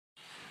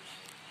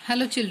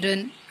Hello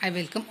children, I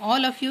welcome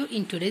all of you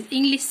in today's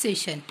English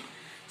session.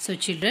 So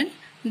children,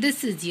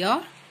 this is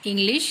your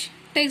English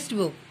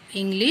textbook,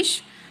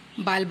 English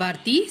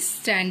Balbharti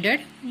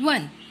Standard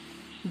 1.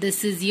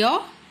 This is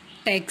your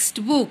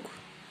textbook,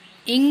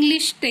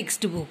 English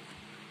textbook.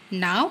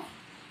 Now,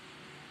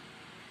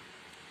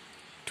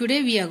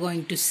 today we are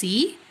going to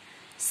see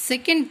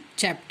second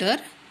chapter.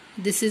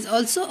 This is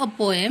also a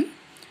poem.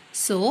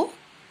 So,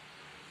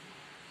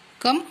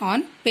 come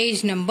on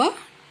page number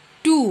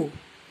 2.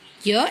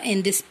 Here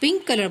in this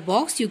pink color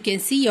box you can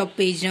see your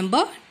page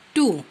number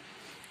 2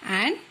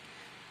 and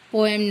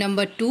poem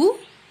number 2,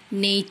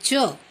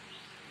 nature.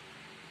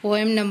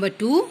 Poem number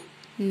 2,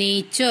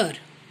 nature.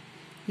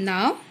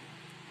 Now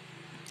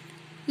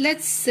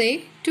let's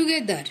say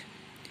together,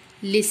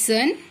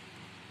 listen,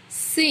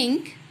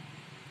 sing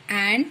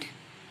and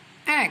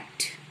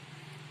act.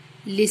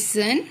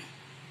 Listen,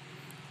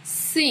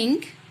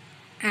 sing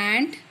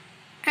and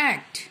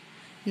act.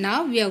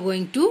 Now we are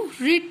going to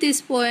read this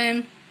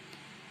poem.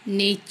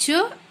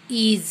 Nature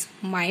is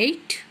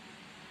might.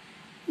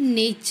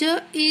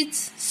 Nature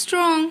is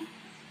strong.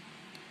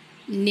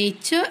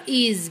 Nature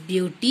is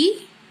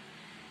beauty.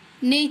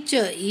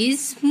 Nature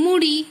is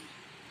moody.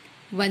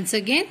 Once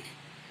again,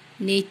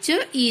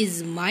 nature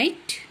is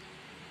might.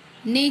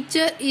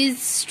 Nature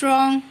is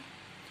strong.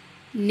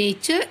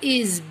 Nature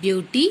is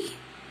beauty.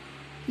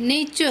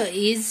 Nature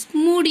is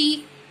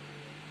moody.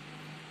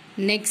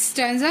 Next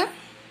stanza.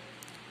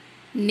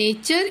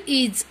 Nature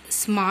is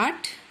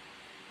smart.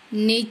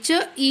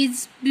 Nature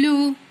is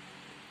blue.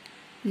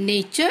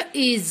 Nature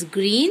is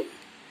green.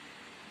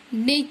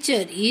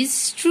 Nature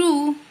is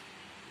true.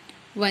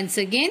 Once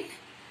again,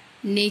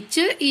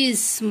 nature is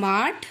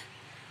smart.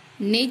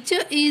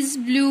 Nature is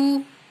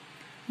blue.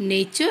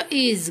 Nature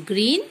is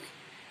green.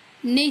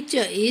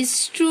 Nature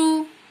is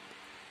true.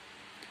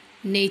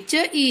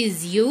 Nature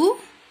is you.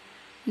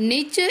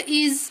 Nature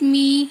is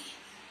me.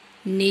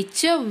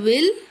 Nature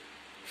will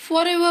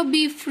forever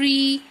be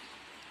free.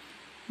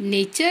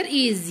 Nature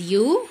is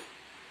you.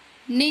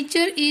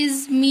 Nature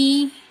is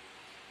me.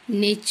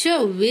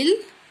 Nature will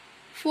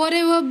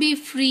forever be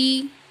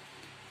free.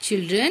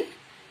 Children,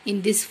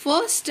 in this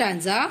first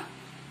stanza,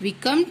 we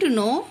come to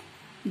know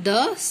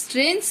the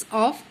strengths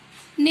of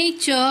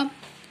nature.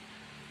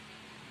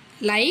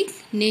 Like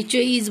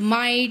nature is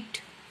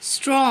might,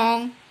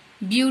 strong,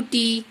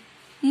 beauty,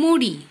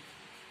 moody.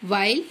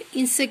 While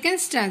in second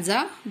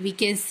stanza, we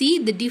can see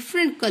the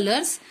different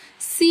colors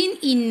seen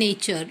in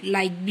nature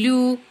like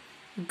blue,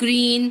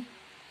 green.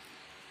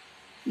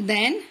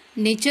 Then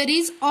nature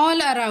is all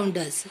around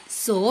us.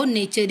 So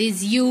nature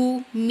is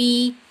you,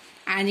 me,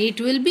 and it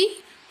will be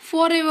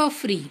forever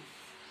free.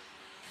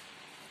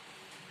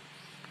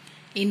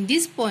 In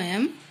this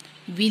poem,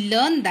 we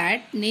learn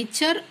that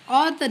nature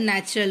or the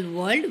natural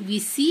world we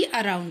see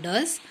around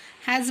us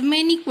has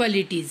many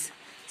qualities.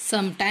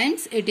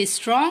 Sometimes it is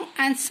strong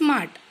and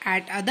smart.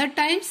 At other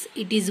times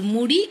it is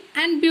moody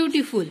and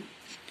beautiful.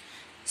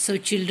 So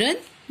children,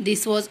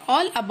 this was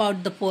all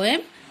about the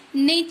poem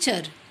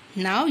Nature.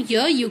 Now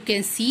here you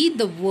can see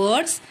the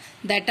words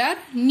that are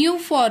new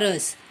for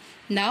us.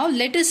 Now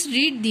let us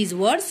read these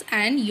words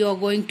and you are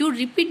going to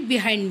repeat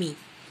behind me.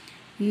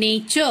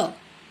 Nature,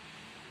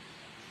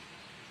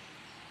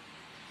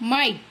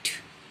 might,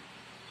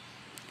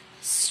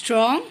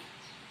 strong,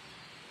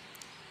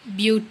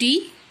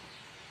 beauty,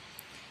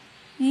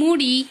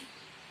 moody,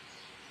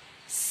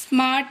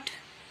 smart,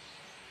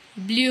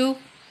 blue,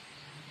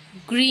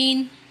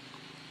 green,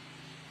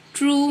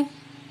 true,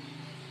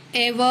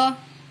 ever,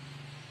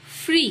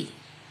 free.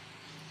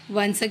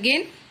 Once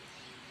again,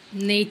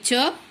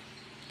 nature,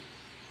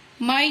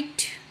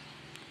 might,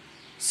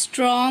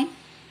 strong,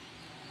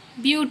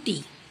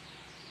 beauty,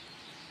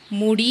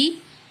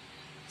 moody,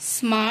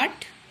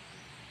 smart,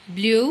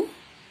 blue,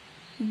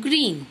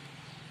 green,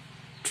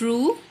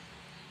 true,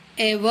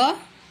 ever,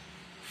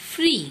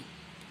 free.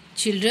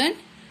 Children,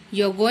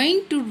 you are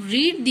going to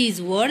read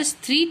these words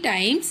 3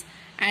 times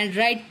and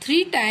write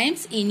 3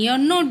 times in your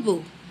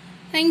notebook.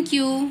 Thank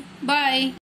you. Bye.